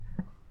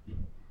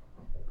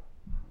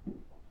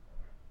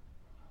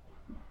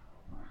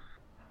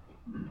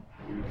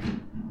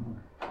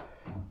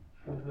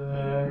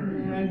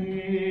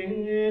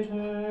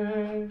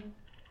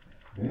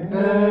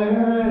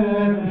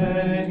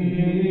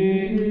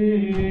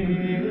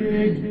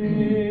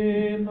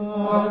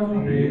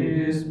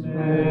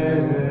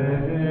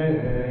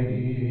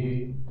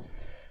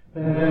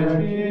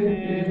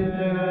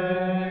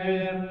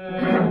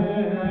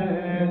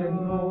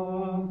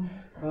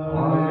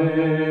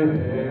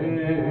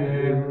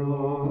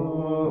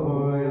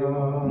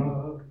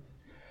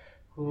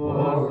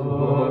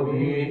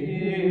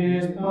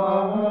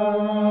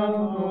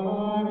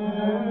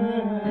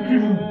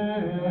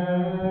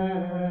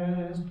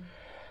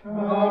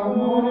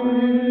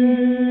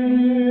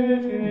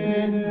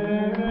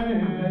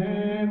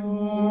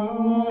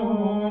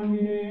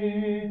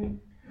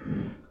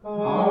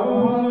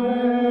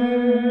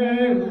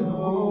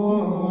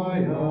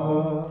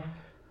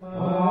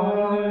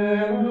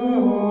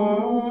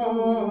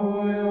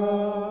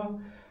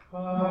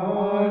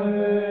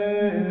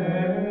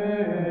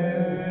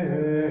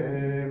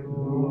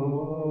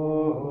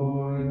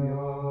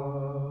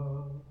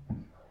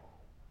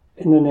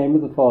In the name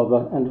of the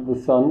Father, and of the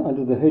Son, and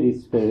of the Holy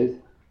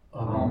Spirit.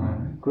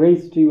 Amen.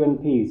 Grace to you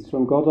and peace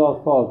from God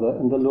our Father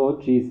and the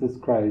Lord Jesus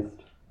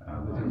Christ.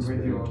 And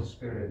with your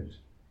spirit.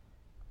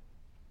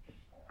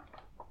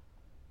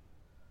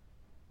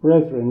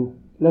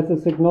 Brethren, let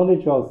us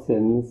acknowledge our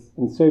sins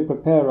and so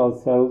prepare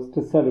ourselves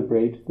to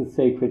celebrate the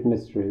sacred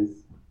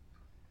mysteries.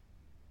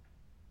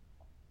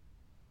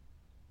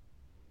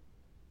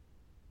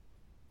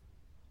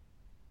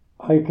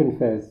 I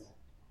confess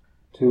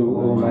to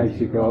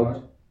Almighty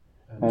God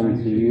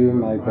and to you,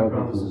 my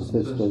brothers and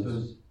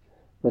sisters,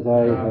 that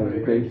I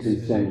have greatly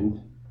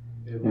sinned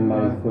in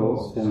my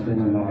thoughts and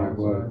in my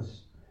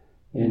words,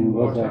 in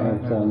what I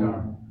have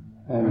done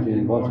and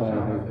in what I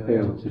have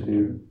failed to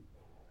do,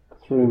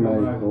 through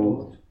my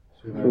fault,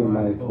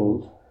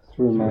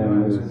 through my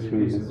most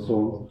grievous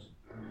fault.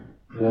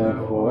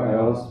 Therefore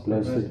I ask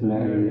Blessed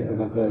Mary,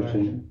 ever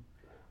Virgin,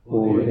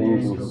 all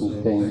angels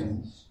and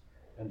saints,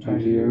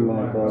 and you,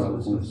 my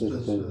brothers and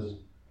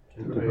sisters,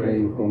 to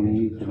pray for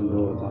me to the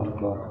Lord our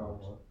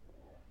God.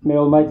 May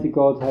Almighty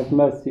God have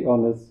mercy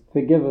on us,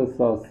 forgive us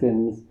our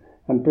sins,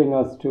 and bring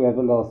us to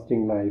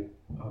everlasting life.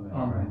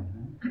 Amen.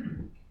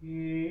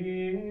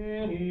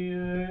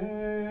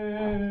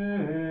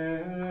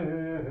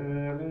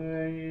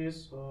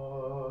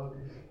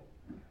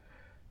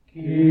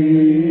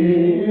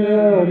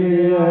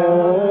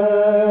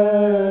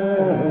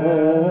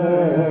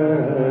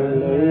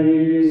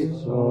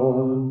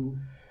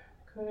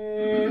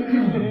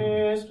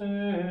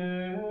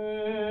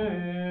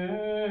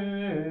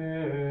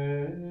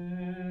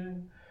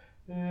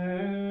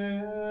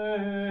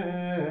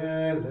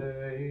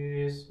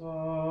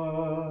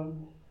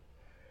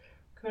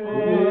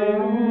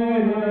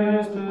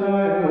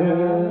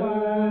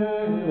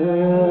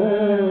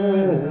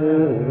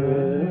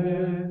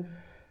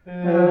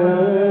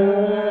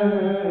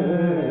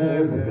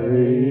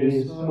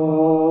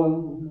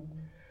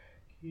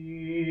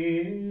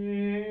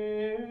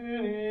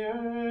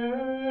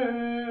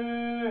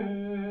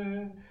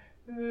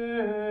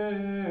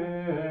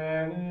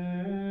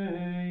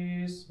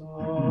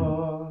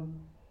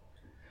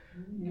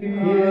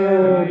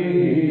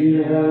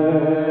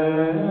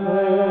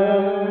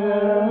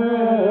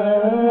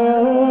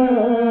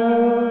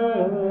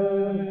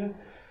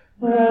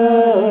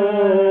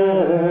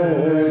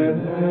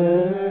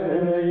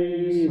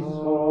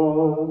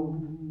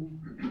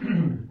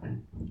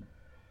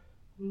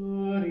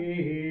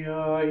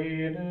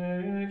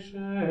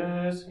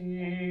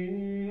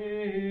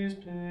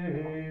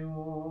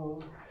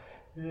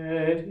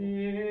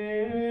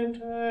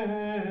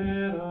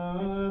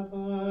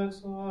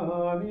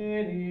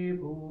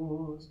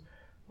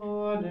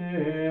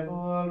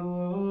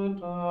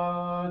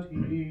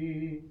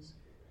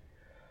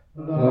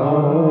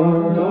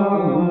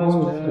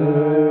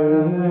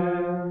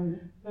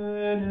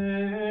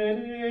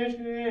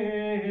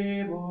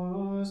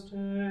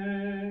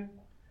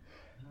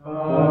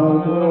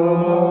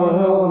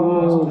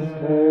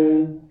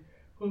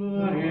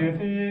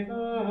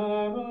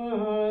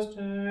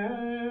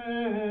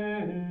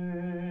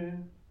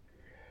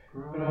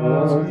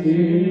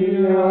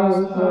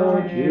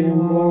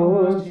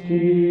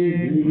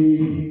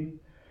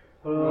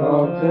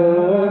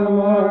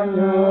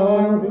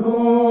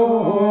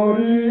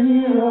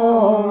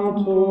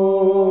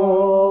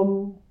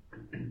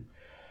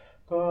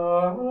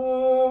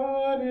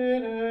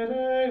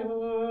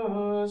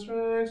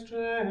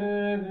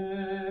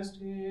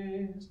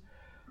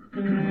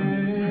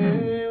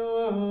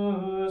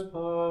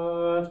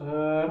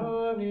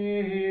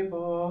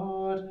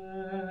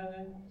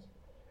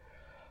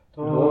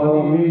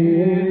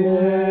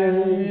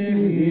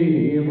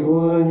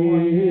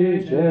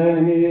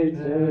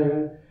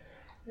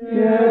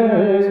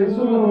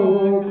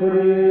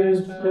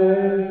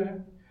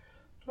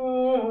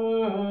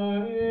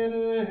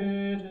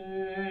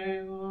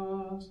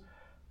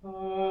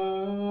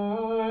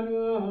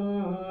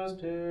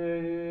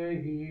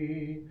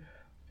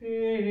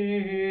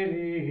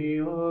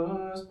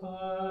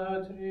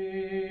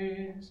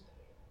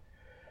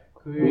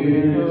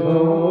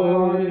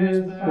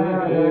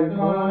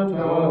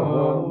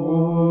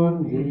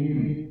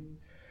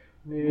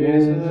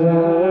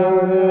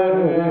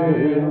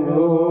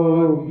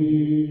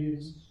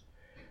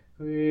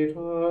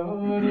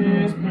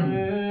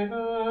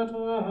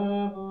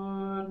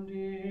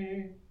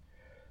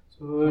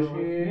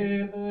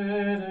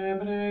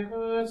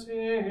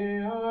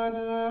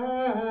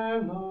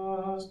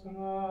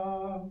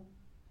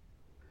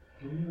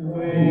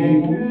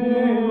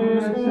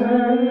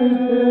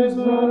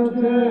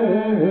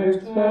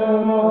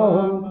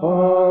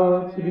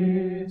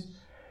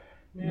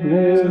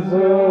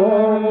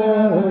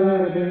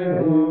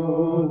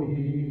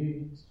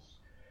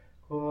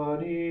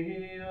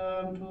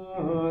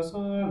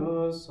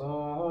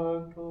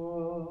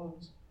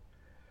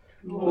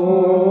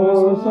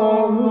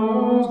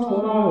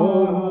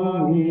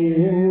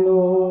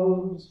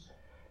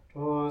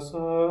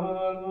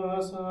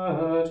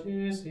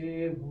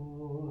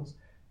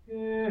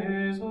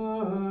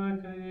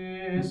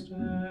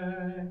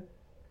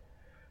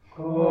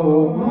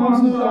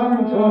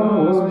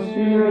 Sancto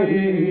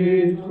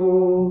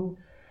Spiritu,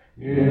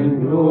 in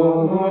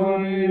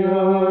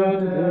gloria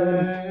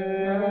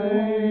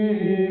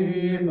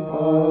Dei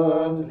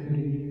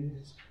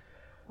Patris.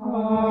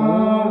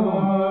 Amen.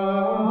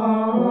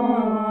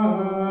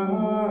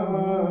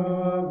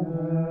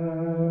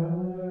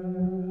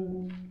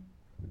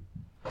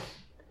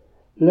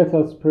 Let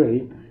us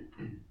pray.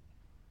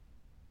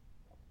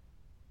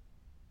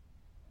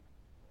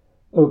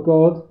 O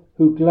God,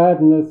 who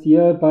gladden us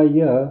year by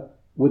year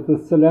with the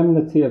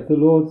solemnity of the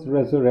Lord's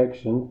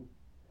resurrection,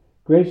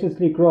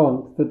 graciously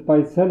grant that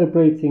by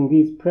celebrating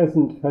these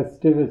present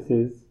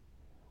festivities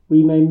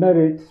we may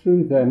merit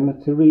through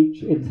them to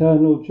reach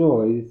eternal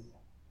joys.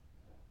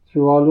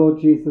 Through our Lord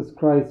Jesus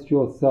Christ,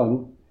 your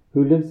Son,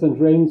 who lives and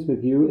reigns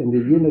with you in the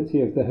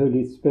unity of the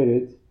Holy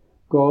Spirit,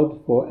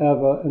 God, for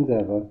ever and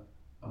ever.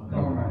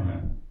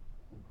 Amen.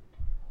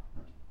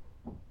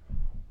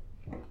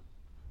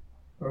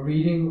 A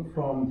reading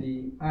from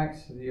the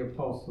Acts of the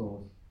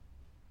Apostles.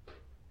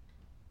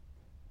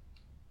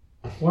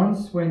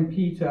 Once when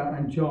Peter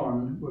and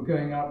John were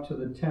going up to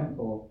the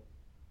temple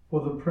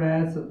for the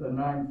prayers at the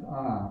 9th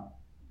hour,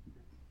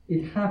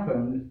 it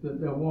happened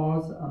that there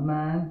was a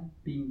man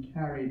being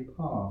carried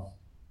past.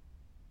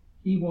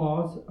 He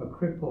was a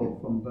cripple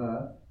from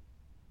birth,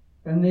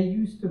 and they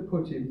used to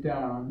put him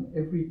down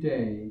every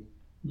day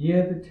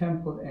near the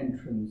temple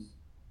entrance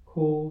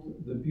called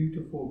the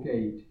Beautiful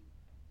Gate,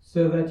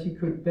 so that he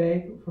could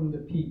beg from the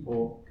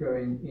people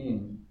going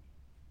in.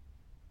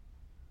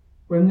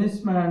 When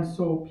this man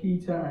saw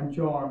Peter and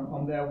John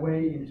on their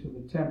way into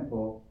the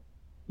temple,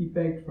 he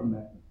begged from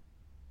them.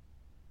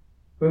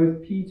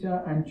 Both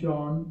Peter and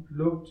John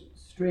looked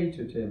straight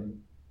at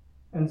him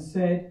and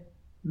said,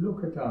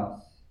 "Look at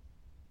us."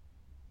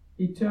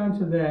 He turned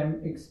to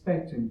them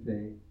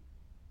expectantly,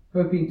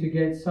 hoping to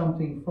get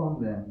something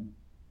from them.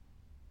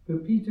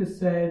 But Peter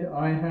said,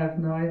 "I have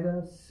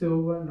neither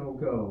silver nor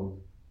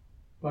gold,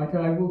 but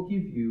I will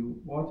give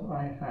you what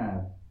I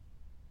have.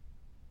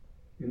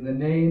 In the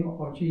name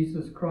of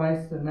Jesus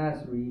Christ the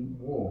Nazarene,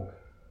 walk."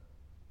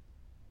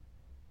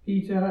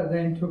 Peter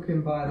then took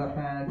him by the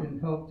hand and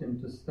helped him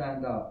to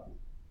stand up.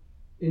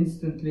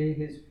 Instantly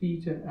his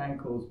feet and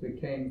ankles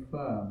became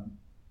firm.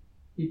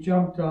 He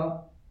jumped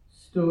up,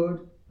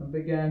 stood, and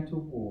began to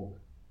walk.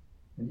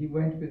 And he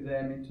went with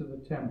them into the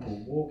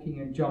temple, walking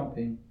and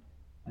jumping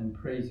and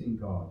praising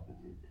God.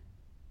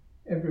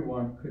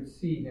 Everyone could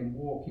see him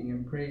walking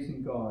and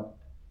praising God,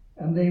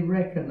 and they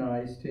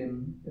recognized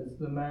him as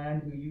the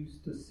man who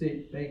used to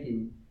sit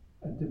begging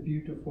at the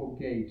Beautiful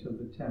Gate of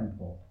the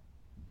temple.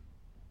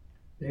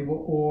 They were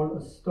all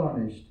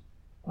astonished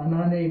and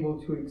unable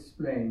to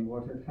explain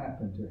what had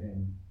happened to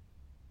him.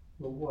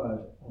 The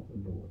word of the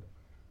Lord.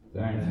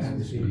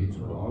 Thanks be to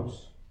God.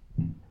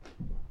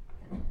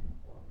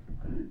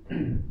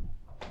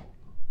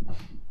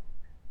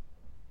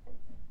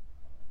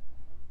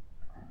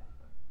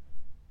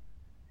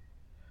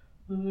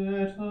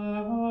 Let the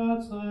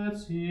hearts that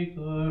seek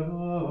the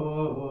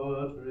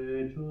Lord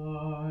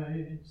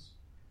rejoice.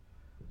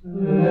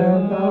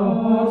 Let the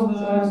hearts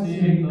that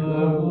seek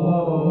the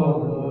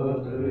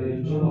Lord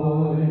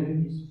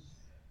rejoice.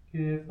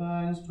 Give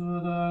thanks to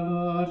the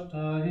Lord,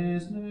 tell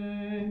his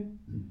name.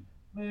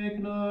 Make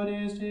known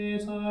his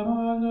deeds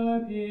among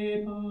the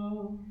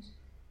peoples.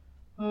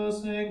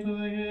 Sing to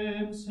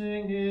him,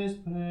 sing his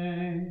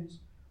praise.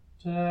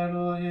 Tell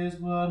all his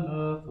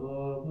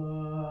wonderful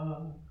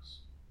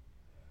works.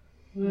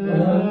 Let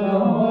the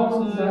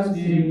hearts that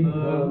seek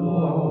the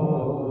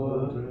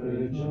Lord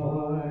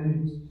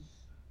rejoice.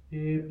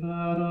 Be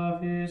proud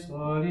of his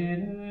holy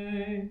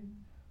name.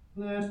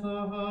 Let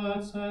the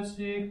hearts that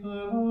seek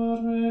the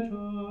Lord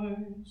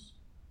rejoice.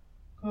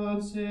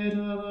 Consider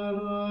the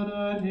Lord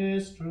and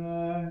his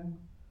strength.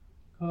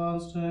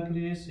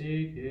 Constantly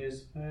seek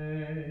his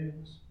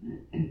face.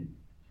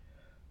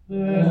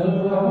 Let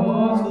the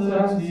hearts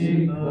that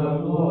seek the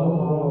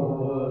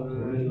Lord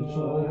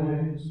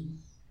rejoice.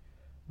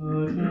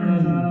 The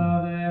children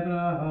of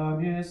Abraham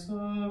his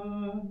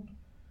servant,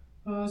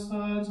 the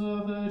sons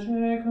of the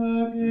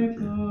Jacob he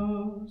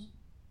chose.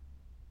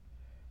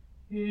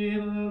 He,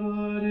 the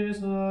Lord,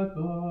 is our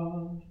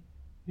God.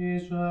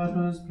 His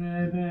judgments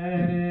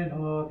prevail in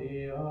all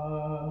the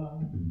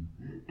earth.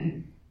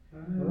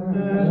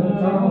 Let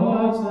the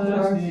hearts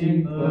that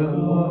seek the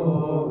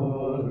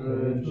Lord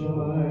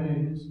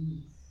rejoice.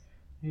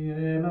 He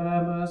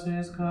remembers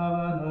his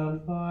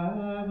covenant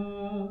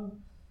forever,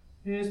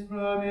 his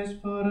promise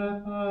for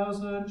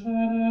 1,000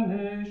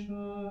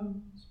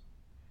 generations.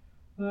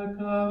 The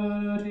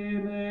covenant he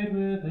made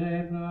with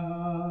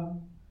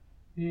Abraham,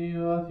 the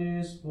oath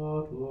he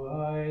swore to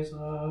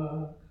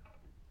Isaac.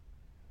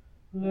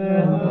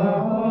 Let the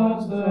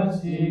hearts that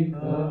seek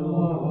the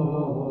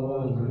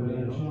Lord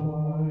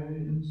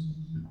rejoice.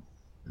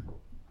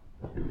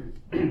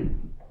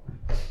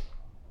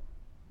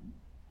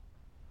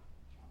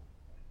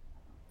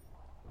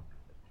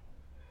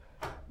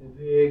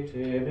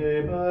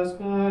 Victimibus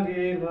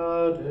pagi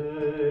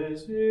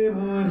laudes,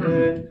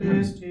 immanet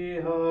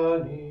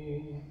Christiani.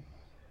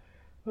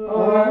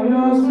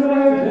 Agnus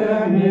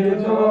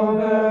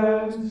redemptor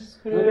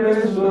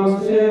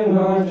Christus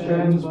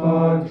innocens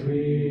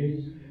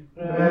Patris,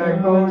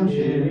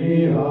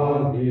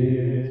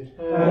 reconciliavit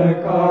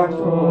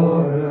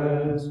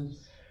peccatores.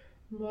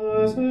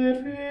 Mas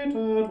et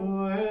vita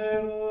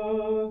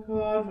tuero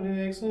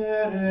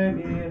conflixere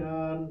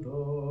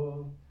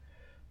mirando,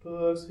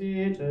 Dux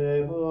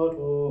vitae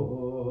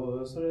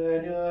votus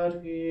regnat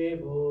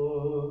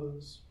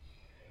vivus.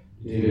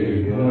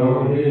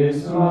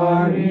 Dignoris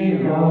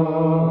Maria,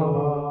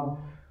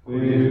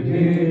 quid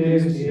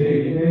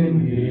vivisti in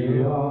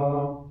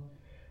via,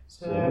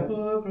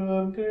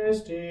 Sepulchrum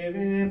Christi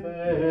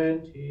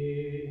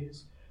viventis,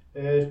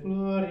 et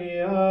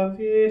gloriam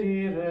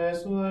Filii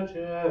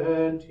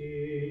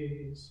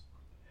resurgentis.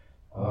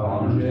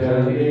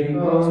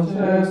 Angelicos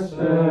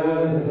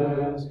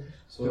testes,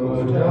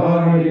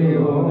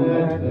 Sudarium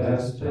et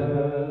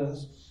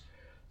vestes,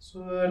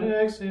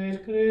 Surrexit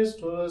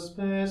Christus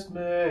spes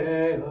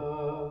mea,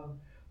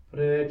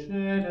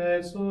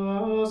 precedet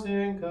suos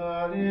in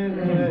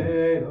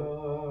Galilea.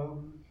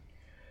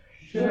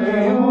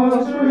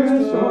 Seamus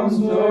Christum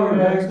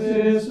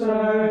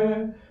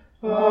surrexisse,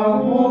 a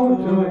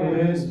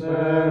mortuis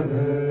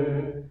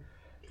vere,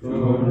 tu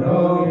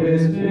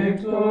nobis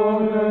victor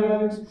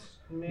ex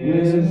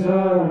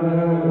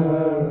miserere.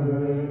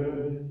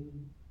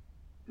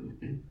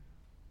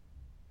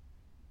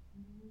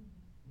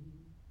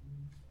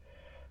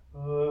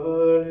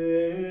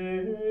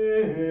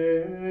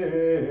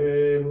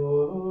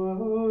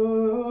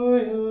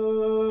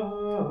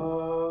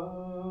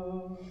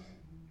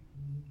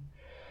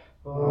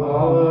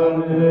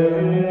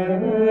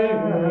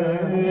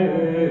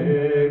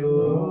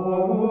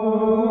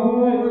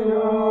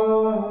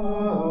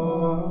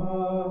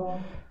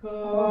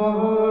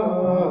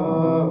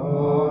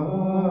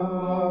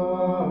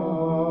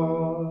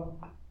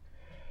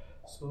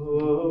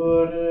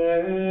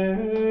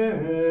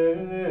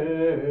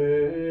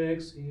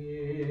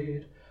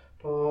 Surrexit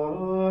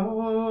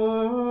Dominus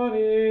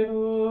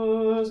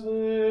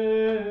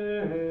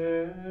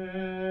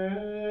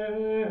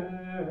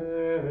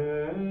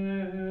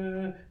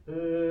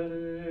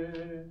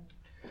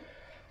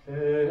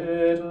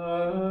et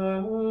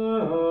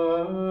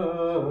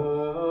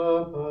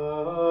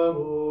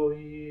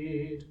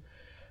apparuit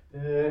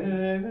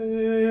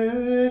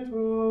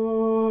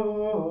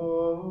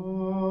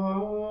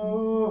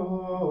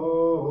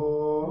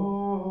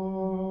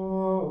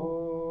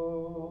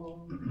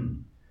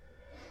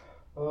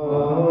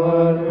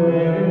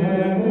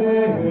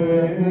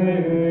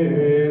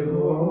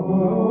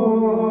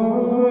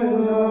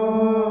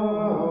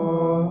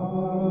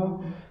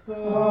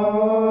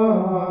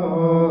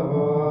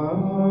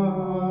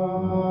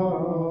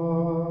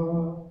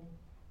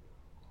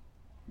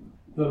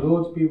The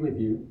Lord be with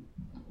you.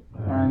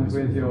 And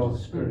with your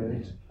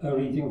spirit. A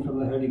reading from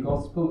the Holy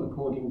Gospel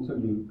according to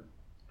Luke.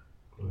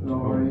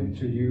 Glory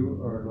to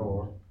you, O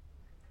Lord.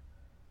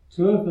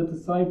 Two of the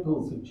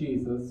disciples of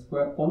Jesus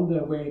were on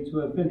their way to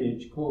a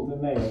village called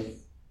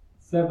Emmaus,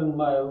 7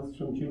 miles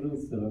from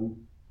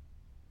Jerusalem,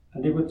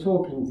 and they were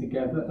talking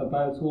together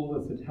about all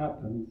that had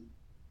happened.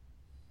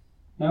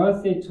 Now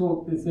as they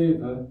talked this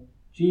over,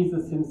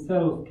 Jesus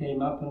himself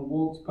came up and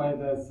walked by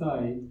their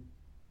side.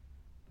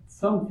 But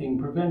something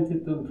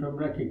prevented them from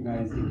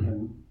recognizing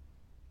him.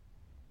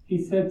 He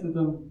said to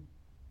them,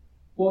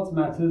 "What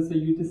matters are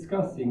you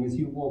discussing as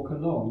you walk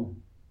along?"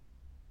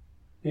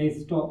 They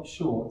stopped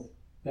short,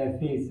 their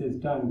faces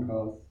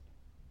downcast.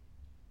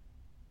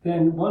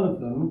 Then one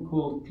of them,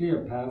 called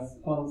Cleopas,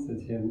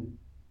 answered him,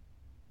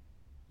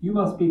 "You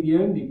must be the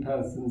only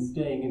person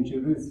staying in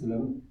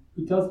Jerusalem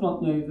who does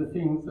not know the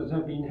things that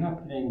have been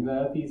happening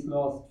there these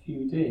last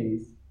few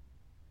days."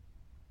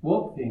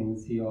 "What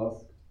things?" he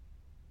asked.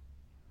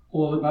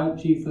 "All about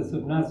Jesus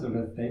of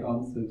Nazareth," they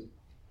answered,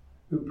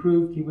 "who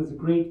proved he was a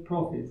great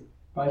prophet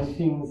by the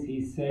things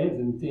he said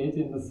and did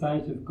in the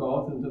sight of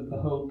God and of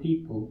the whole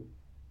people,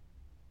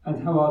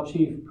 and how our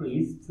chief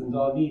priests and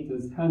our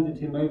leaders handed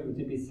him over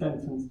to be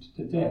sentenced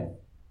to death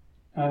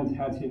and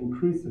had him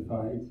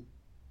crucified.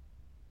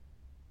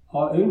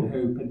 Our own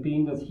hope had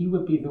been that he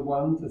would be the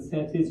one to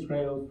set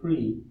Israel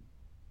free.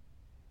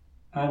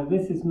 And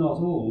this is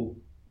not all.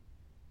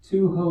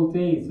 2 whole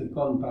days have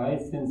gone by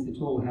since it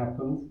all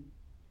happened,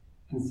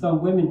 and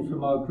some women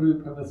from our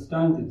group have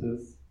astounded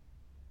us.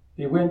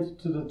 They went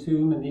to the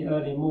tomb in the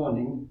early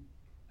morning,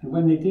 and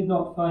when they did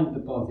not find the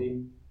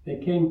body, they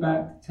came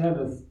back to tell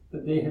us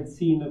that they had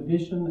seen a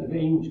vision of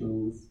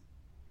angels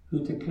who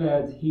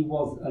declared he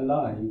was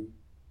alive.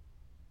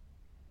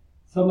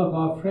 Some of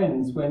our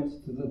friends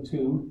went to the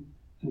tomb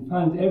and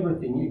found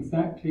everything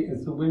exactly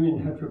as the women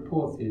had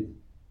reported,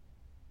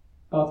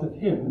 but of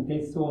him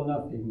they saw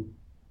nothing."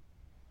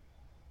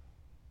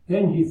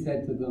 Then he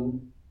said to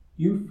them,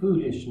 "You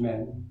foolish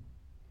men,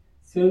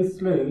 so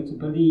slow to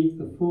believe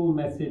the full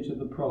message of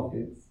the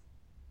prophets.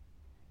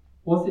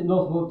 Was it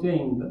not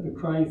ordained that the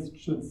Christ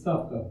should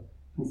suffer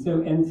and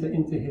so enter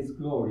into his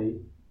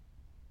glory?"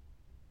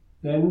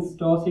 Then,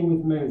 starting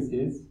with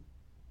Moses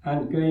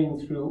and going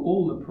through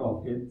all the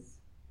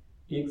prophets,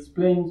 he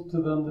explained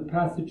to them the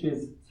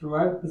passages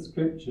throughout the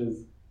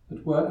scriptures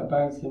that were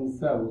about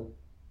himself.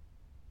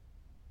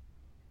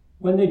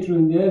 When they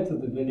drew near to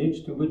the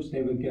village to which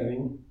they were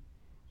going,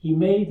 he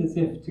made as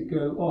if to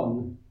go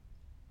on,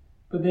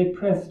 but they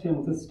pressed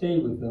him to stay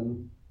with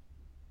them.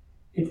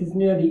 "It is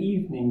nearly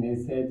evening," they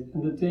said,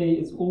 "and the day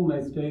is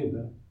almost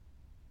over."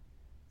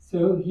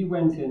 So he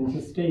went in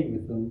to stay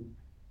with them.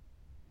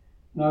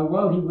 Now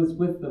while he was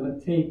with them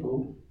at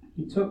table,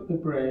 he took the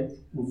bread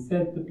and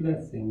said the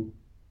blessing.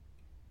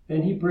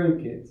 Then he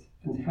broke it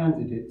and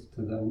handed it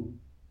to them.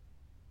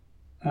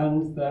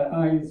 And their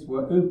eyes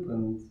were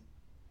opened,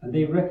 and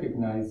they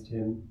recognized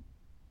him.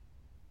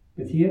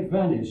 But he had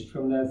vanished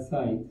from their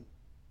sight.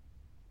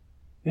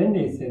 Then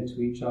they said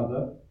to each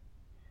other,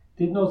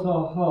 "Did not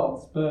our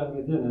hearts burn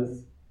within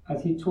us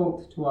as he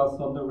talked to us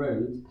on the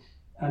road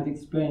and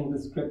explained the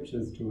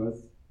scriptures to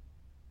us?"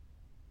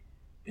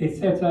 They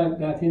set out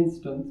that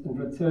instant and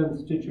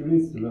returned to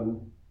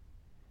Jerusalem.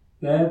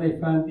 There they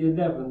found the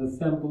 11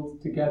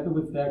 assembled together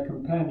with their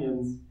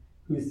companions,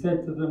 who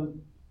said to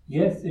them,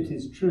 "Yes, it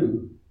is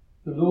true.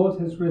 The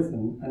Lord has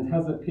risen and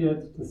has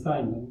appeared to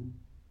Simon."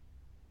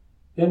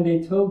 Then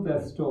they told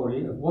their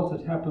story of what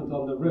had happened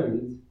on the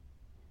road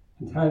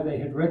and how they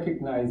had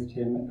recognized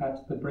him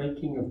at the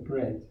breaking of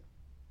bread.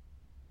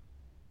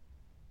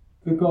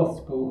 The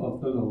Gospel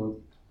of the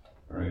Lord.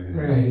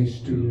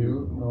 Praise to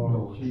you,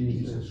 Lord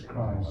Jesus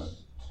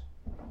Christ.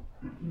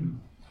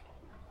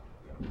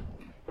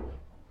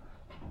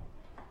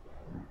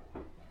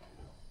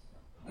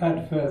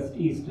 That first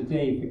Easter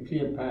day for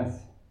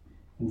Cleopas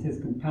and his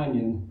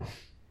companion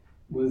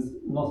was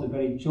not a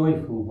very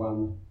joyful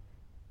one.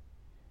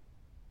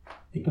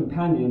 The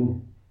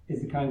companion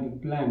is a kind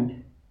of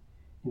blank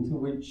into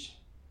which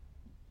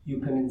you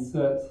can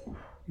insert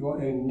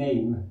your own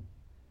name,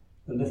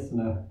 the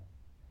listener,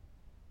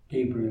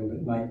 Gabriel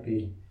it might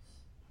be.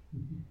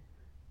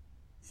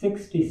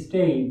 60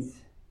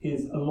 stades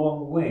is a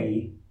long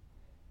way.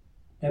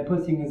 They're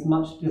putting as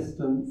much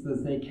distance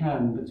as they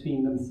can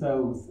between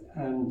themselves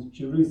and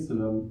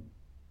Jerusalem.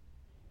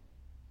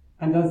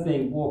 And as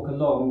they walk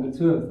along, the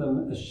two of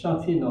them are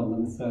shut in on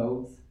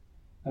themselves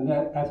and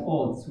they're at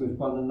odds with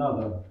one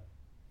another.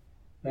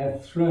 They're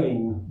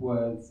throwing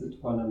words at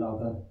one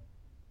another.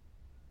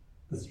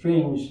 The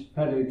strange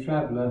fellow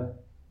traveller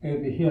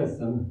overhears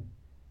them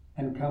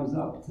and comes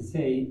up to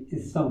say,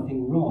 "Is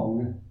something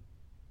wrong?"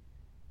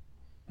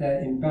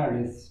 They're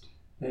embarrassed,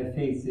 their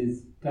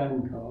faces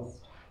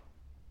downcast.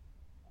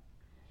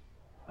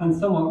 And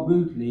somewhat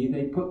rudely,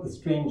 they put the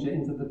stranger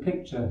into the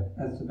picture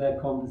as to their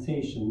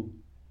conversation.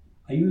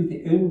 "Are you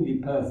the only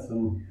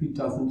person who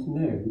doesn't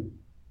know?"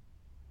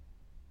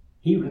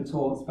 He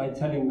retorts by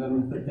telling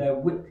them that they're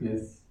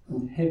witless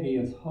and heavy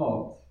at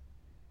heart.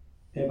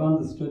 They've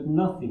understood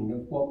nothing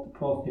of what the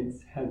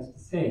prophets had to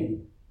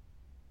say.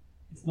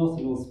 It's not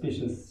an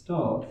auspicious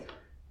start,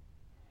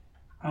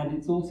 and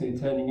it's also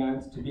turning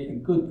out to be a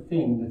good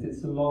thing that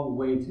it's a long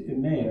way to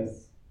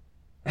Emmaus,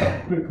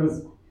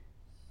 because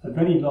a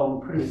very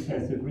long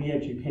process of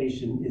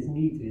re-education is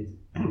needed,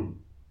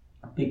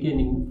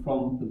 beginning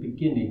from the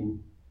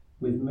beginning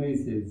with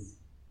Moses.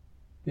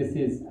 This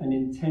is an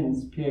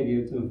intense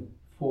period of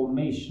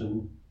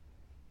formation.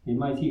 We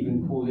might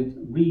even call it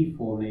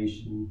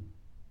reformation.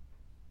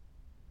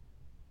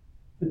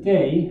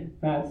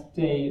 That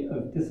day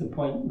of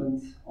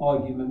disappointment,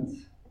 argument,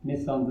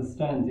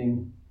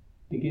 misunderstanding,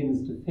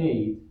 begins to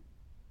fade.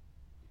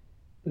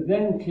 But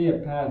then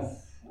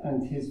Cleopas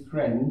and his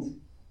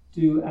friend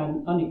do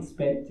an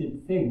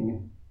unexpected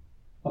thing,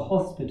 a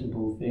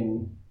hospitable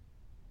thing.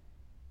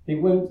 They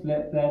won't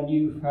let their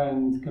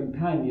newfound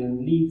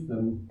companion leave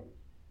them.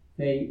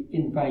 They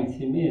invite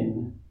him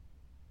in.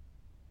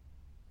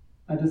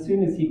 And as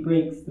soon as he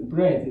breaks the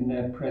bread in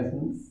their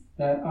presence,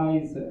 their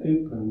eyes are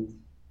opened.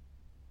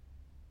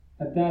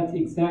 At that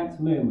exact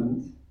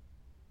moment,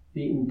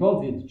 the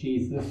embodied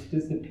Jesus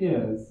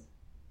disappears.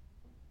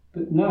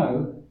 But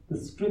now the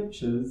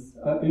scriptures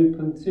are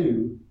open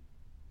too.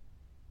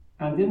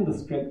 And in the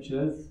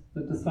scriptures,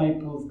 the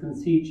disciples can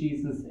see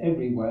Jesus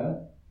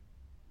everywhere.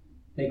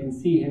 They can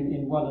see him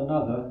in one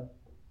another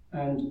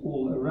and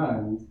all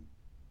around.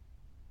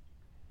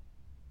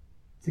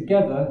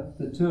 Together,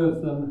 the two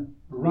of them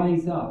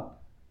rise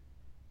up.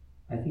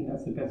 I think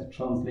that's a better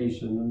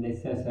translation than they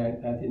set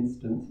out that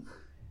instant,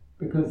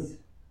 because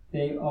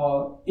they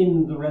are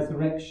in the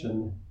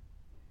resurrection.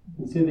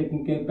 And so they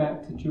can go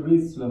back to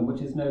Jerusalem,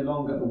 which is no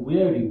longer a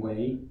weary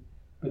way,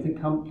 but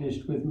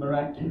accomplished with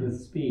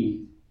miraculous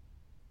speed.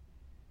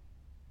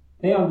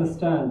 They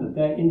understand that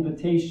their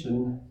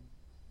invitation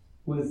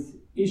was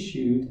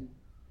issued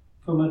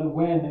from an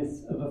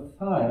awareness of a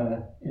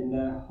fire in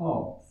their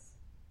hearts.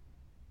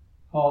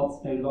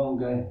 Hearts no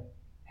longer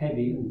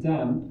heavy and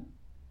damp,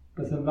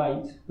 but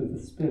alight with the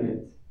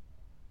Spirit.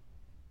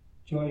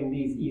 During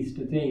these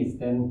Easter days,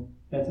 then,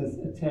 let us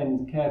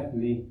attend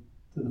carefully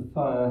to the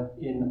fire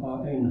in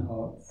our own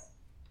hearts.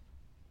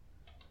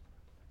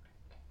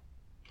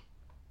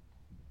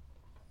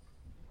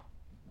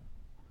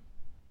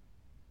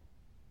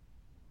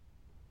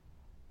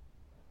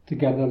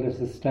 Together let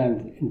us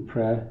stand in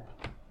prayer.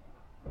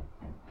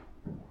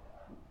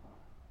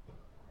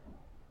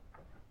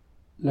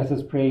 Let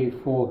us pray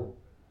for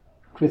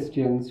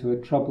Christians who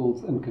are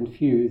troubled and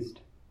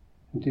confused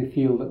and who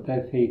feel that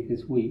their faith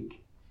is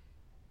weak.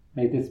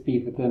 May this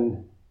be for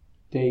them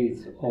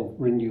days of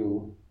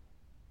renewal.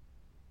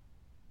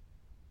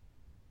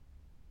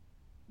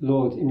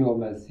 Lord, in your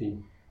mercy,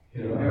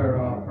 hear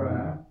our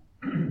prayer.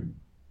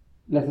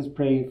 Let us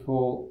pray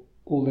for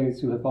all those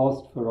who have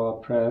asked for our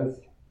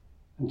prayers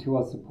and who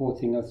are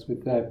supporting us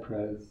with their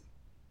prayers.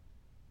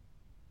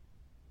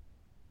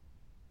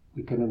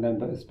 We can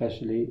remember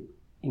especially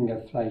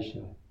Inga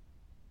Fleischer.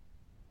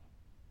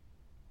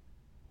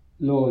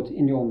 Lord,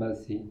 in your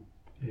mercy,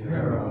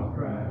 hear our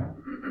prayer.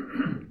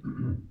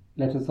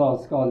 Let us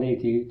ask Our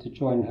Lady to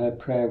join her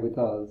prayer with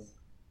ours.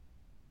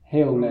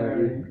 Hail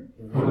Mary,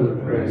 full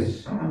of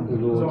grace, the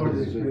Lord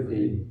is with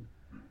thee.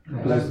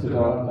 Blessed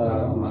art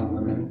thou among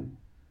women,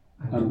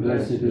 and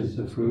blessed is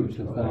the fruit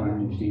of thy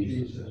womb,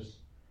 Jesus.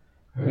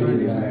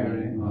 Holy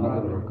Mary,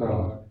 Mother of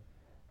God,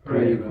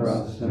 pray for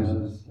us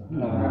sinners,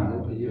 now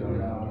and at the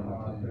hour of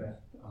our death.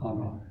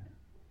 Amen.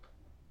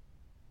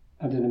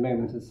 And in a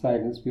moment of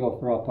silence we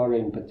offer up our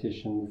own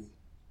petitions.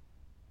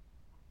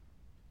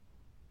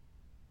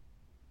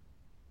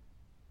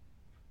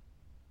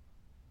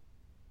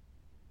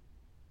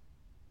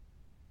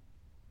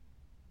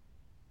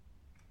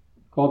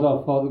 God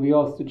our Father, we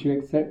ask that you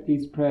accept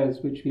these prayers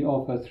which we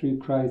offer through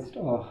Christ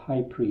our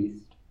High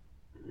Priest.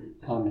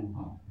 Amen.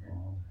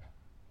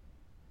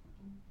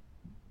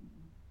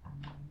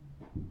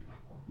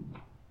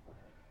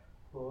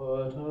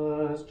 Let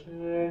us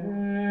daily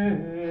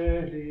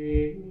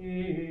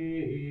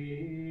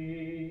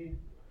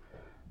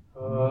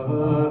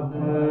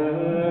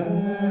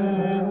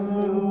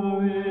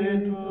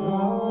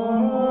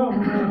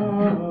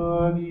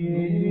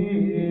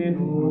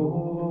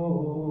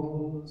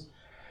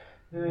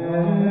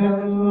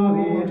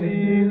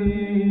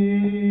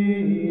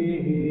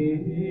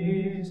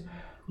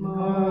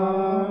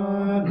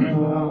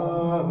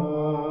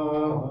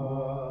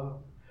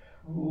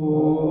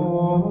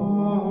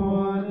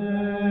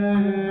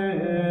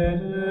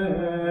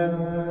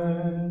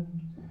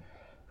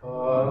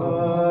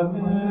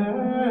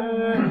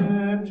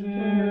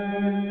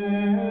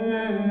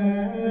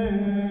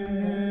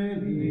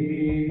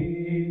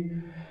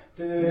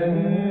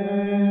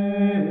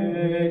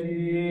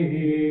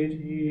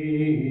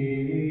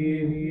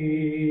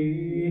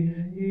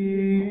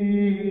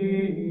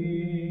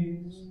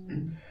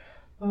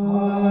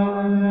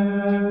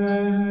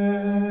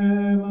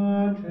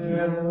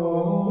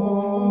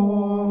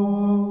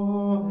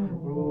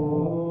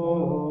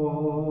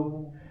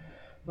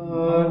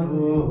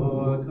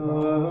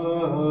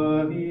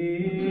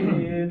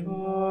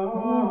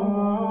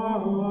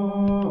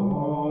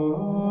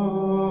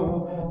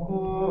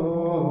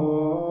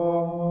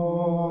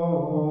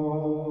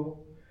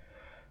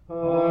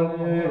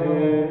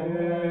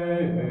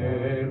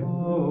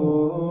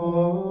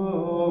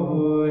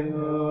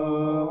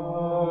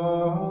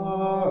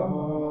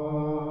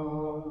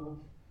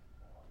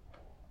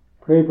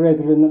Pray,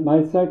 brethren, that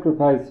my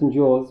sacrifice and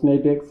yours may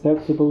be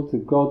acceptable to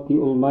God the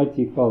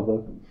Almighty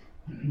Father.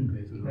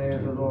 May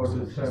the Lord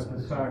accept the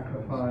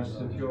sacrifice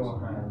at your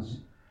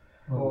hands,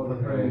 for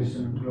the praise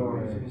and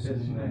glory of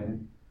his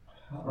name,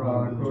 for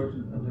our good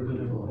and the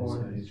good of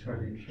all his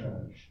holy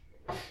church.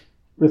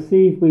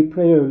 Receive, we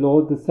pray, O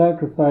Lord, the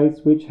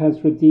sacrifice which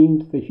has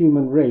redeemed the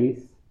human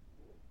race,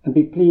 and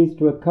be pleased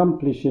to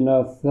accomplish in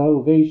us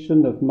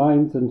salvation of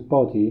mind and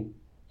body,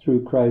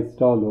 through Christ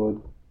our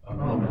Lord.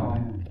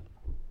 Amen.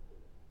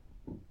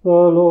 The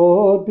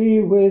Lord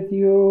be with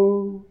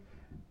you.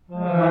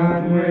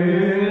 And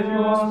with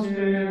your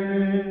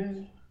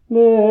spirit.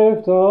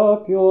 Lift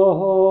up your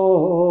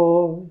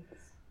hearts.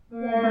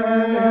 Lift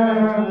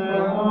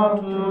them up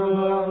to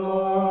the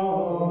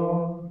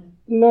Lord.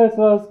 Let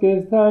us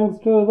give thanks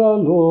to the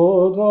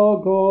Lord our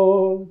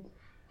God.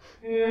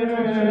 It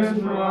is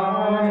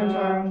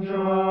right and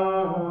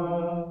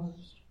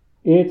just.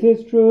 It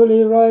is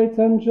truly right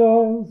and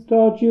just,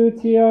 our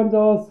duty and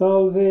our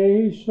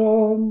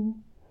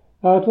salvation,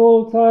 at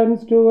all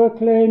times to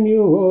acclaim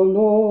you, O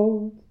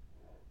Lord,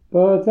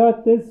 but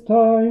at this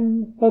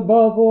time,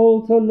 above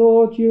all, to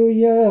laud you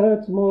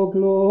yet more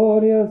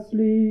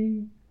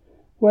gloriously,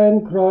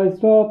 when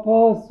Christ our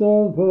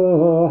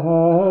Passover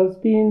has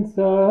been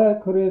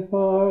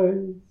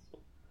sacrificed.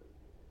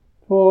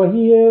 For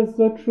he is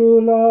the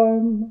true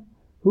Lamb,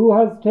 who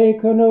has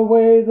taken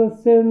away the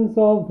sins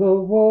of the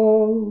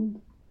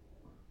world.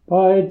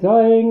 By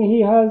dying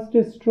he has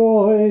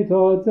destroyed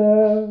our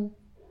death,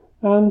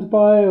 and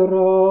by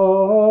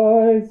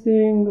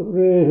rising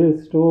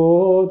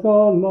restored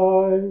our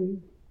life.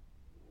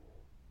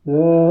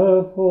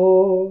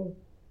 Therefore,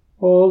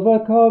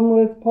 overcome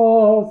with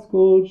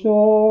paschal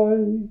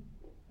joy,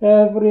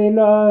 every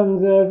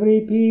land,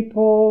 every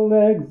people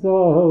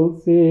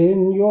exults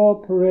in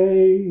your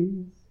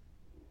praise,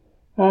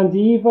 and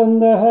even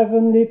the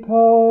heavenly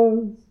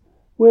powers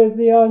with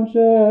the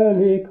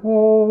angelic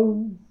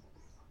hosts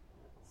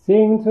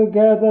sing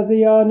together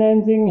the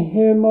unending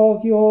hymn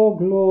of your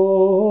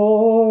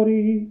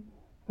glory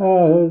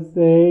as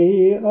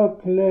they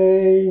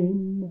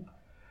acclaim.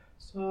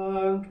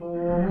 Sanctus,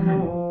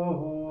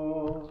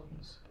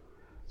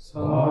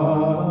 Sanctus,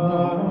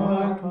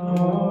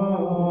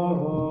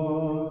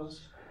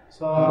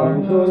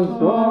 Sanctus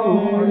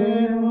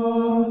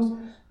Dominus,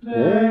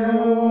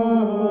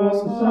 Deus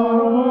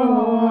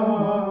Sabaoth,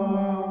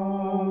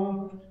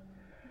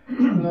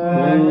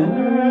 Leis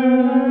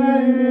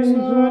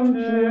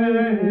Celi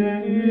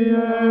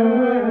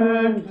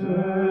et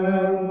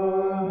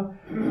terra,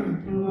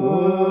 Gloria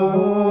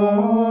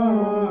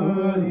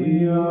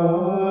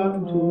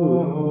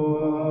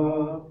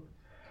tua,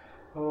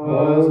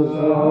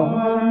 Hosanna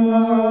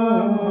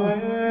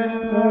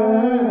in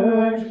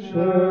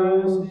excelsis,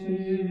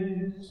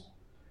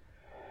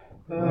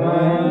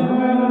 Benedictus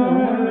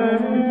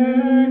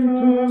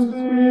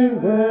qui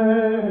venit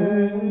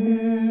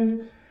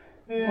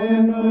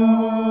in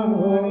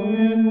nomine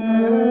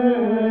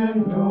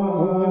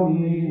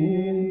Domini,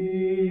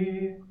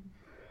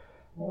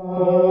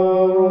 Hosanna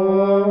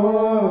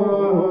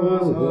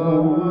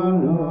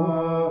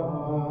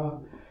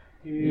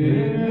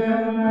in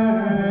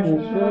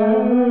excelsis.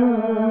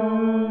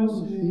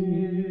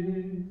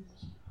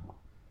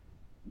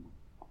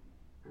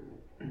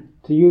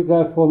 To you,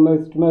 therefore,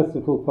 most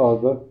merciful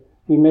Father,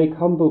 we make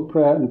humble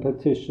prayer and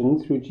petition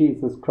through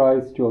Jesus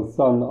Christ, your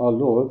Son, our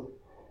Lord,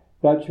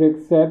 that you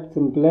accept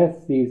and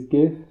bless these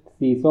gifts,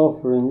 these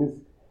offerings,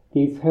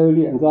 these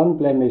holy and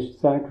unblemished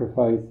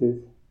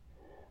sacrifices,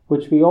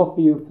 which we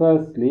offer you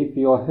firstly for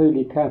your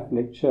holy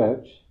Catholic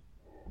Church.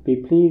 Be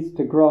pleased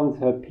to grant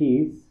her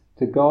peace,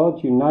 to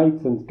guard,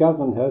 unite and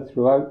govern her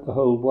throughout the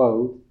whole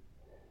world,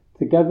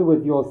 together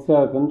with your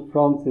servant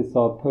Francis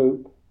our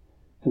Pope,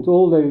 and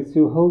all those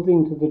who,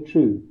 holding to the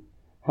truth,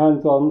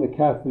 hand on the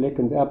Catholic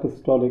and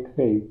Apostolic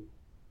faith.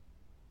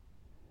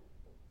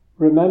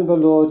 Remember,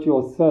 Lord,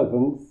 your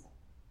servants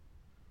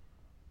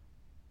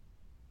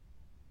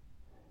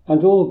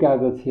and all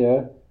gathered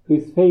here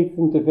whose faith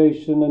and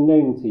devotion are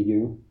known to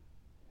you.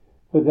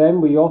 For them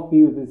we offer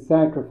you the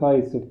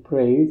sacrifice of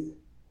praise,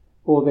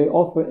 or they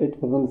offer it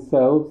for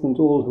themselves and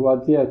all who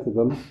are dear to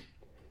them,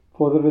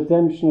 for the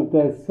redemption of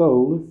their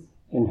souls,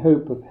 in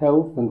hope of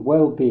health and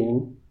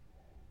well-being,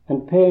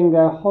 and paying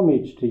their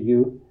homage to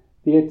you,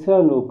 the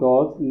eternal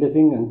God,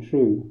 living and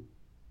true.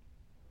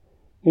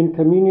 In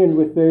communion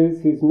with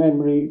those whose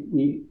memory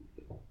we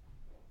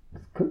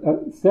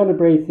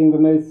celebrating the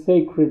most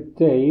sacred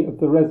day of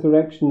the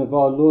resurrection of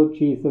our Lord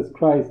Jesus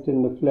Christ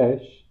in the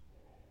flesh,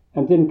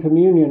 and in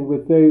communion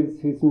with those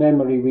whose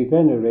memory we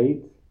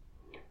venerate,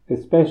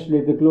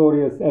 especially the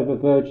glorious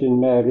ever-Virgin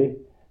Mary,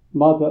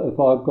 Mother of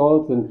our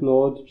God and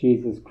Lord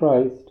Jesus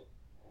Christ,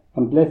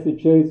 and blessed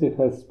Joseph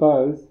her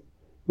spouse,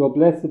 your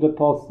blessed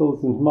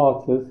apostles and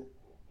martyrs,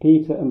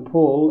 Peter and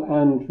Paul,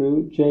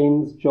 Andrew,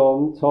 James,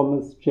 John,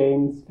 Thomas,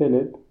 James,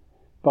 Philip,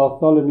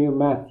 Bartholomew,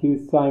 Matthew,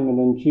 Simon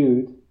and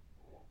Jude,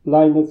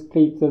 Linus,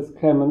 Cletus,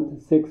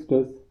 Clement,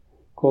 Sixtus,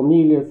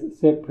 Cornelius,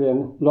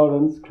 Cyprian,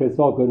 Lawrence,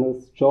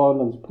 Chrysogonus, John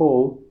and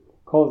Paul,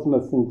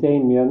 Cosmas and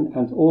Damian,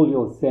 and all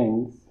your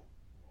saints.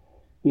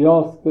 We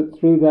ask that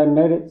through their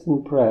merits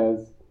and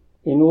prayers,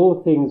 in all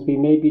things we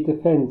may be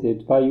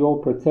defended by your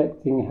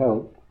protecting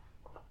help.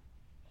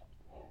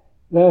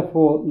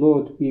 Therefore,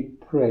 Lord, we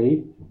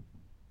pray,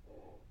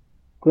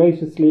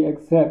 graciously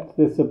accept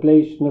this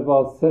oblation of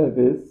our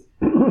service,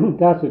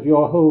 that of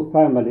your whole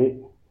family,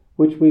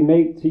 which we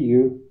make to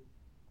you,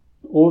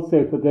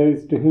 also for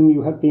those to whom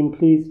you have been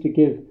pleased to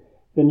give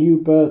the new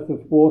birth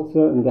of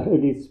water and the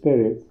Holy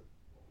Spirit,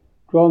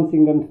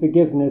 granting them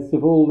forgiveness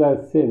of all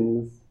their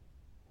sins.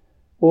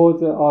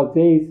 Order our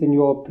days in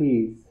your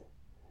peace,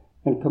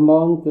 and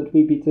command that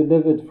we be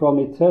delivered from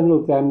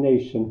eternal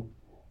damnation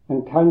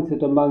and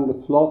counted among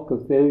the flock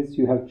of those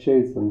you have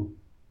chosen.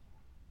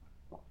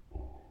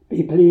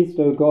 Be pleased,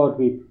 O God,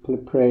 we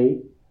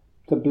pray,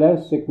 to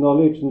bless,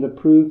 acknowledge and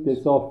approve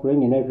this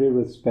offering in every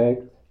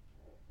respect.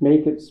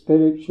 Make it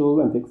spiritual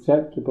and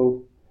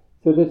acceptable,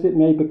 so that it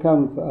may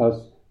become for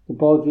us the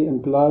body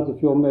and blood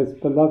of your most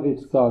beloved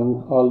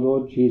Son, our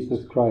Lord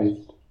Jesus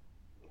Christ.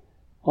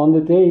 On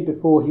the day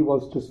before he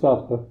was to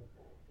suffer,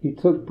 he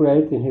took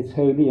bread in his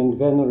holy and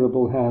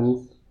venerable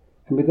hands,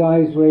 and with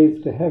eyes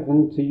raised to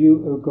heaven, to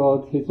you, O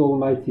God, his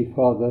almighty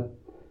Father,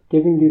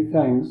 giving you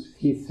thanks,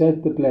 he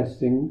said the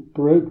blessing,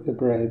 broke the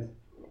bread,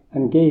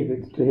 and gave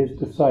it to his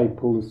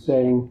disciples,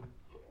 saying,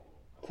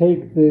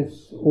 "Take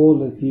this,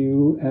 all of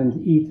you, and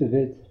eat of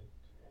it,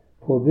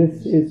 for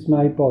this is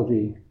my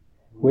body,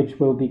 which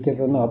will be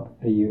given up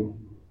for you."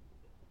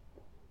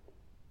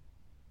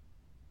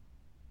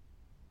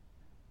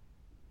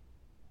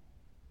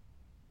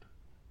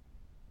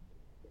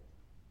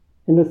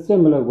 In a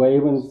similar way,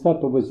 when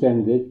supper was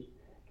ended,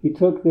 he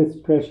took this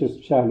precious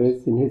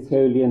chalice in his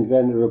holy and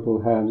venerable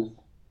hands,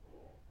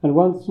 and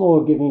once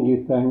more giving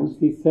you thanks,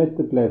 he said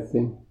the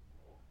blessing,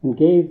 and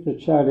gave the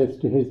chalice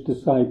to his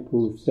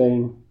disciples,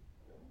 saying,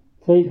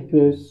 "Take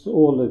this,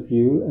 all of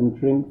you, and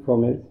drink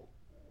from it,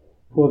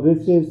 for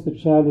this is the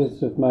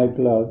chalice of my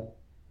blood,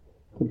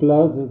 the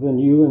blood of the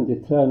new and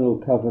eternal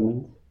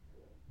covenant,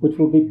 which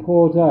will be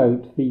poured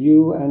out for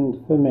you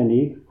and for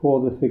many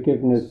for the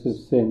forgiveness of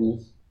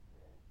sins.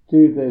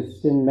 Do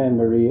this in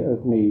memory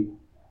of me.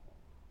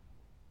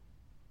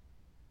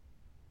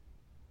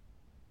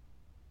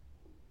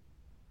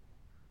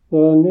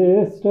 The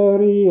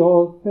mystery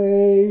of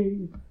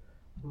faith.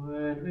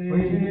 When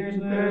we eat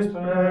this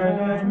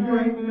bread and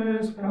drink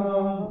this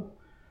cup,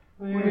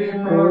 we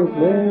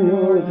Proclaim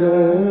your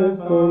death,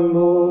 O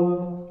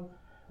Lord,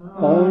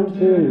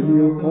 until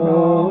you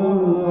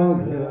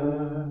come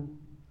again.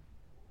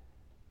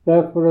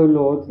 Therefore, O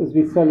Lord, as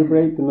we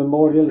celebrate the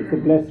memorial of the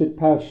blessed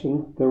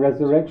Passion, the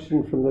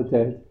resurrection from the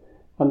dead,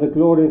 and the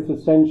glorious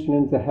ascension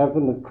into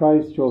heaven of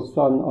Christ your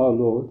Son, our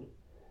Lord,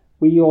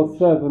 we, your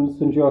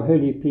servants and your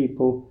holy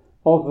people,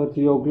 offer to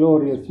your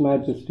glorious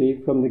majesty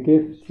from the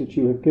gifts which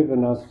you have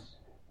given us,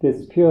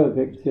 this pure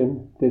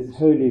victim, this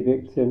holy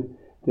victim,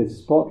 this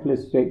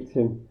spotless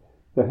victim,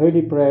 the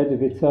holy bread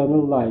of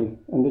eternal life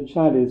and the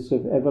chalice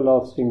of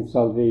everlasting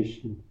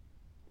salvation.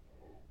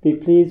 Be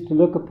pleased to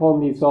look upon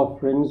these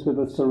offerings with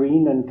a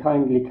serene and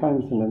kindly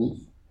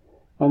countenance,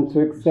 and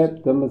to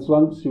accept them as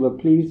once you were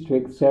pleased to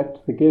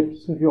accept the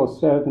gifts of your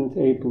servant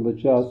Abel the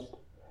just,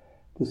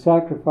 the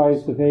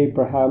sacrifice of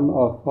Abraham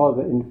our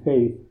father in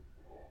faith,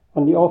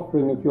 and the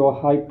offering of your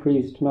high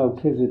priest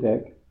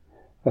Melchizedek,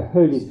 a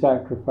holy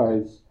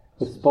sacrifice,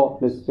 a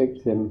spotless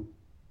victim.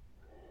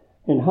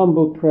 In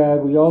humble prayer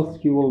we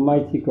ask you,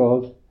 Almighty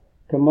God,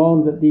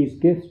 command that these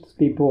gifts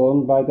be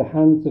borne by the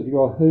hands of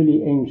your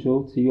holy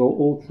angel to your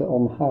altar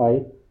on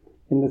high,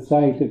 in the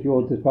sight of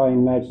your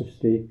divine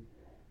majesty,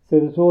 so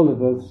that all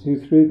of us who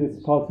through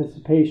this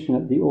participation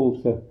at the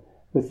altar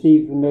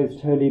receive the most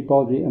holy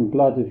body and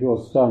blood of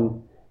your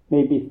Son,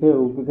 may be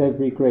filled with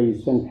every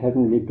grace and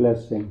heavenly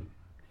blessing.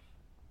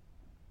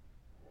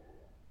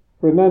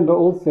 Remember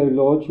also,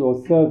 Lord,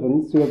 your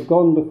servants who have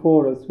gone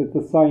before us with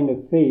the sign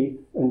of faith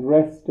and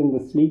rest in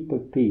the sleep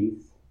of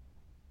peace.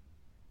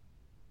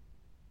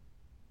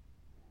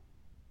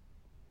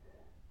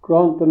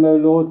 Grant them, O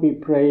Lord, we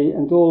pray,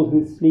 and all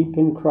who sleep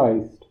in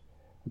Christ,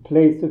 a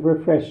place of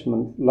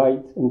refreshment,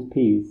 light and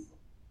peace.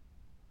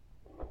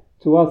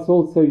 To us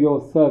also, your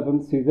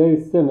servants, who though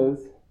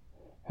sinners,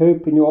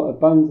 hope in your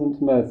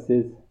abundant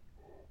mercies,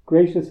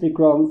 graciously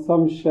grant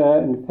some share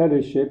and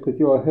fellowship with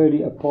your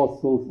holy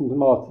apostles and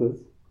martyrs,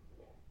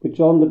 with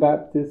John the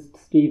Baptist,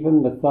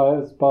 Stephen,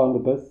 Matthias,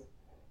 Barnabas,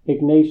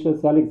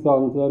 Ignatius,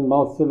 Alexander,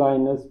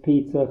 Marcellinus,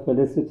 Peter,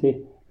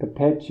 Felicity,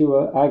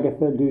 Perpetua,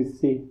 Agatha,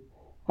 Lucy,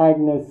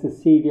 Agnes,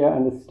 Cecilia,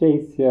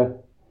 Anastasia,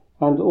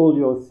 and all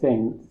your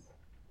saints.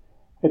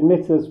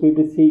 Admit us, we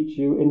beseech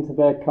you, into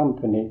their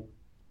company,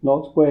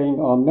 not weighing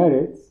our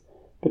merits,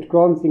 but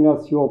granting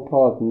us your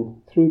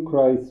pardon through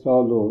Christ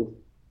our Lord,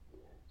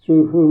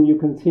 through whom you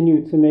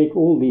continue to make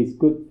all these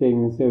good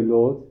things, O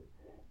Lord.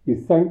 You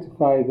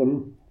sanctify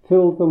them,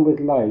 fill them with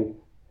life,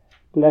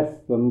 bless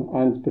them,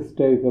 and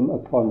bestow them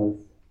upon us.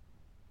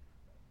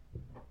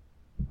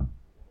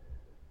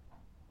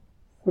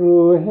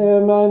 Through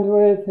him and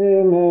with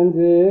him and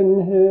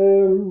in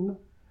him,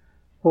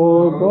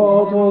 O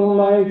God,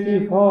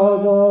 Almighty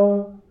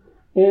Father,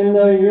 in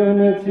the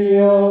unity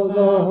of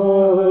the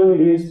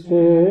Holy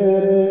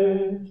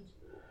Spirit,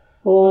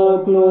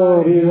 all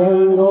glory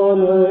and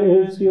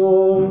honor is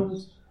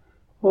yours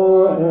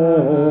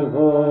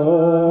forever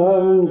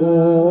and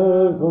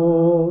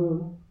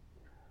ever.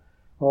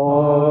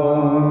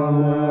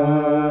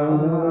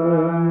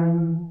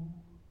 Amen.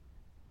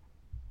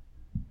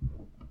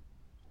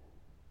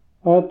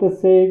 At the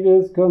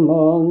Saviour's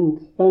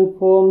command, and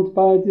formed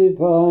by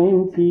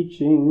divine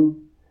teaching,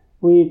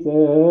 we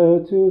dare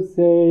to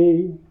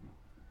say,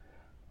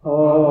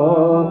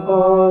 Our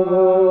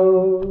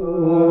Father,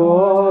 who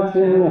art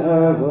in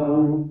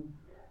heaven,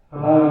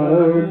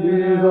 hallowed be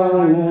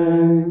thy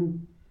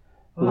name.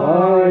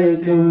 Thy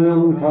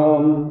kingdom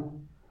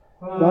come,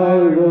 thy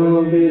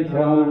will be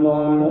done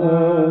on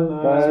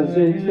earth as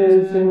it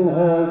is in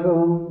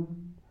heaven.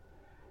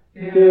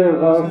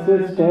 Give us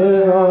this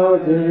day our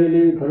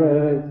daily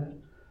bread,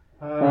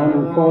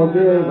 and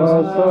forgive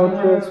us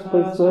our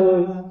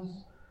trespasses,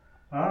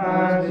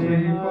 as we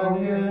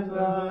forgive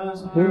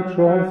those who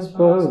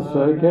trespass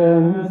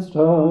against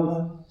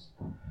us.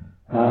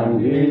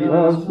 And lead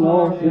us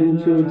not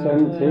into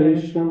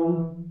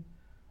temptation,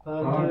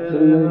 but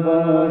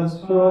deliver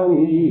us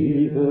from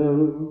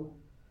evil.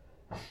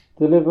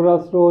 Deliver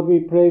us, Lord, we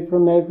pray,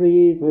 from every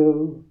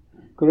evil.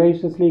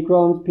 Graciously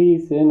grant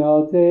peace in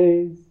our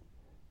days,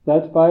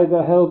 that by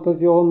the help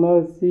of your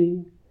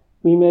mercy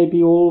we may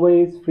be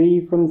always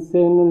free from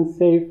sin and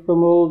safe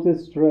from all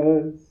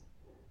distress,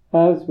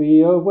 as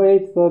we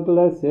await the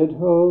blessed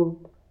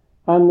hope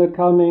and the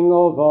coming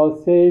of our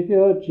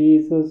Saviour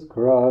Jesus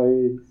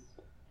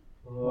Christ.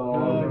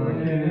 For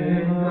the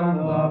kingdom,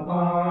 the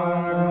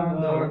power,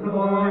 and the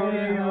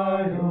glory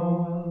are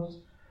yours,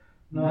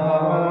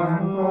 now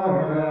and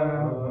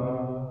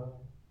forever.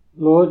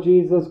 Lord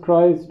Jesus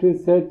Christ, who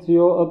said to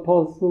your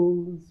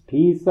apostles,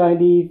 Peace I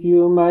leave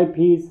you, my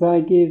peace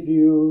I give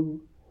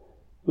you,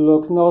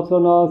 Look not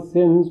on our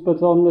sins,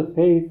 but on the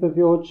faith of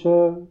your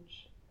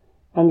church,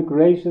 and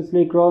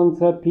graciously grant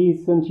her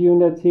peace and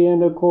unity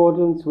in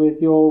accordance with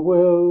your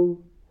will,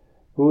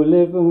 who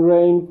live and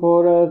reign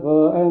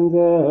forever and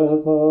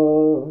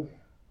ever.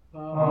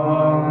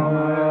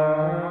 Amen.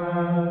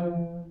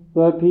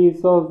 The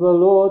peace of the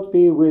Lord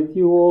be with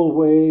you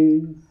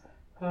always.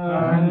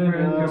 And with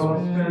your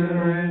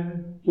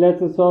spirit. Let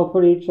us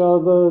offer each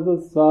other the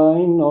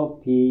sign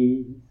of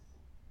peace.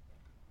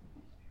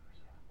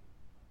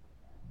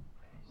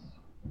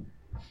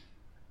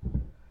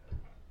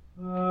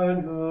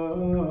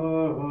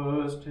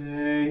 Agnus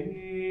Dei,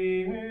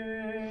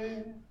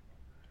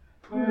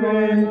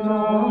 quid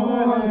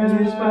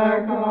nobis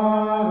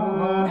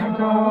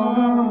peccata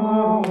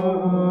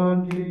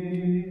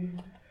mundi,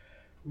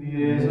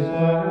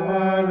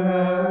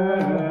 miserere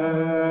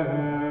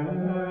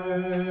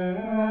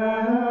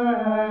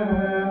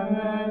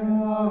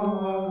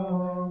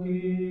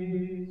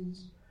nobis.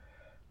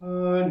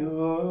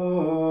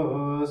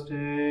 Agnus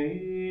Dei,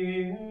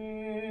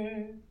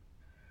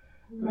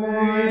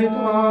 quid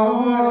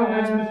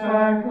nobis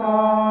peccata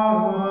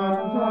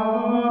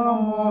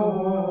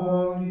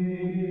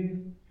mundi,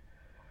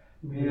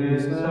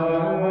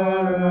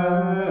 miserere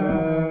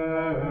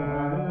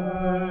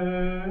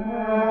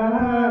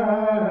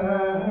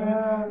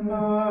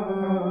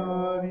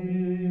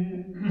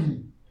nobis.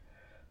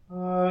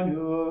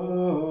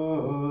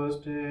 Agnus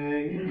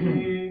Dei,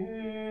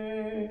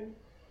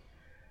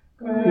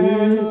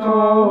 quid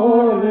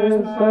nobis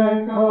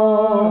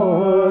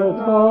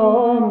peccata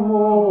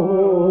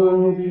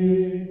mundi,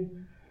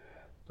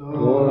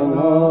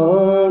 dona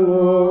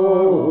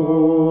nobis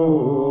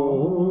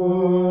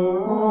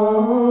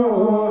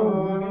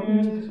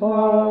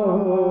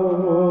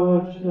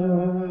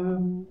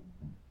pacem.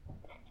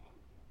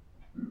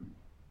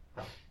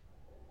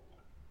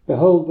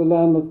 Behold the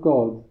Lamb of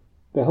God.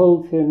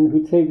 Behold him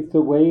who takes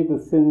away the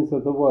sins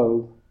of the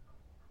world.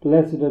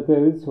 Blessed are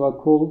those who are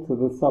called to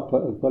the supper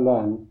of the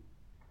Lamb.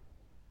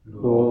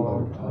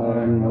 Lord,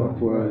 I am not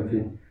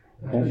worthy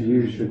that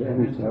you should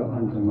enter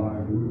under my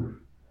roof,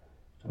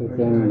 but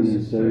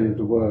only say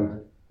the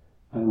word,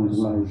 and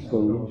my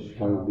soul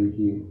shall be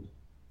healed.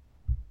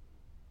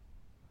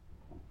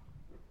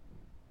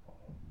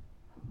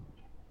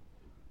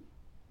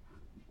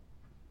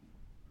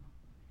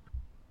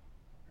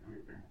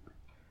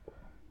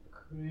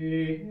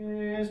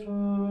 Christus,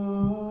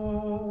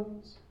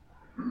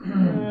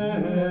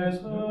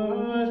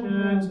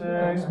 resurgens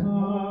ex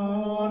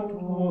mortuis,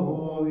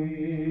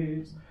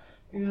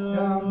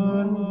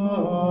 iam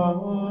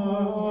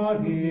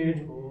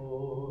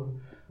moritur,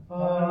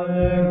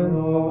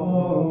 alleluia.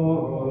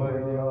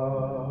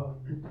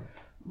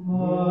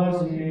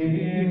 Morsi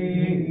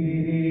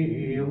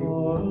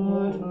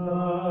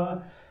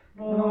ultra,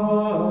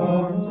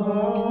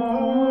 nocta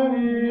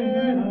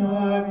in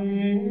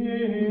habitur.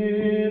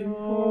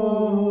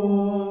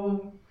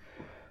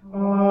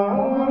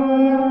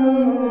 Alleluia,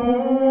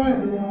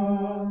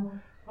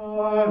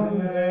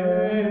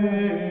 alleluia.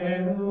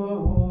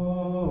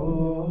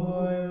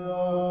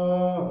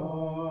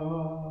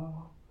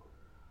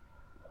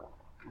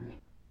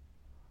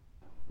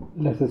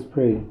 Let us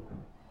pray.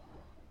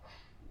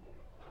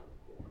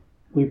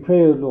 We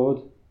pray, O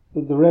Lord,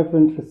 that the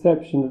reverent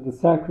reception of the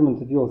sacrament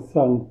of your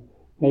Son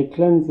may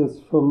cleanse us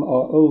from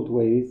our old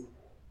ways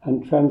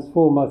and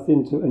transform us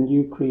into a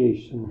new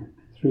creation,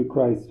 through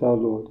Christ our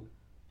Lord.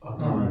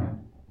 Amen.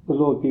 The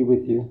Lord be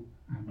with you.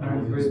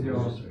 And with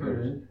your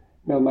spirit.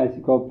 May Almighty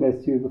God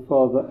bless you, the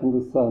Father, and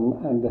the Son,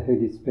 and the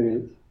Holy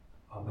Spirit.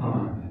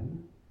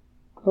 Amen.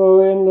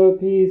 Go in the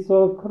peace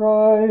of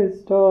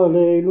Christ.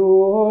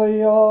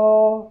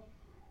 Alleluia.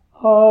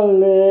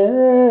 Alleluia.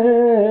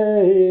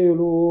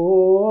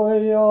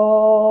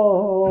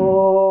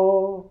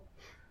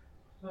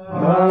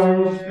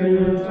 Thanks be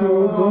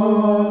to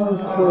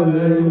God.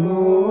 Alleluia.